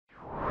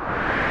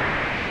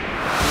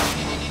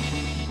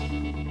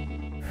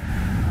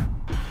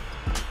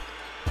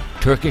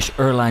Turkish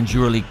Airlines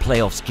EuroLeague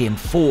playoffs Game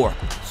 4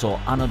 saw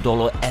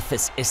Anadolu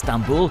Efes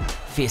Istanbul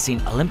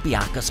facing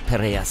Olympiakos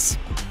Piraeus.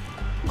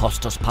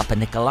 Kostas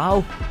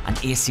Papanikolaou and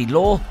AC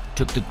Law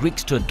took the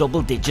Greeks to a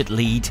double-digit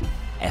lead.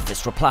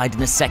 Efes replied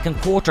in the second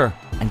quarter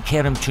and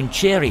Kerem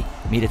Tunçeri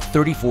made it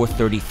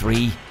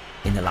 34-33.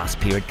 In the last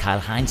period, Kyle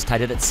Hines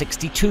tied it at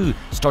 62,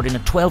 starting a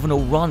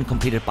 12-0 run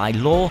completed by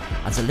Law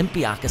as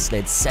Olympiakos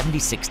led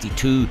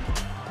 70-62.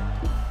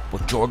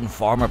 But Jordan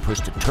Farmer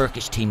pushed the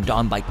Turkish team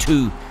down by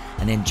 2,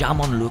 and then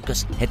Jamon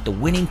Lucas hit the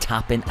winning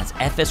tap-in as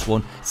Efes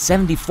won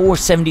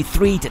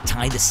 74-73 to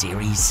tie the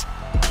series.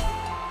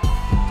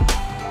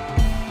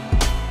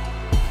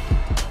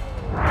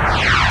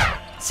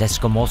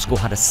 CSKA Moscow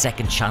had a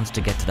second chance to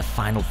get to the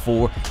Final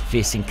Four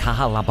facing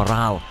Caja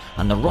Laboral,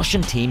 and the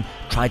Russian team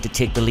tried to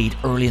take the lead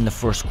early in the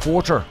first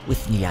quarter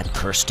with Nihat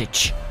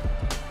Krstic.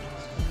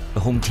 The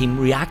home team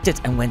reacted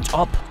and went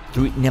up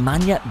through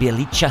Nemanja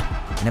Bjelica.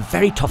 In a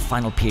very tough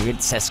final period,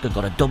 CSKA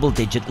got a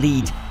double-digit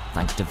lead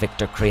thanks to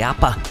Victor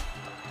Kriapa.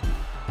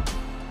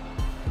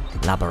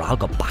 Laboral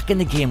got back in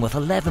the game with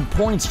 11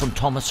 points from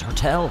Thomas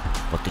Hurtel,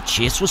 but the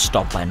chase was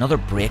stopped by another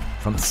break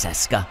from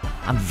CSKA,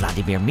 and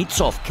Vladimir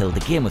Mitsov killed the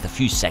game with a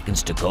few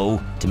seconds to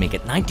go to make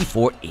it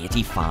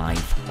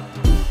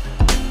 94-85.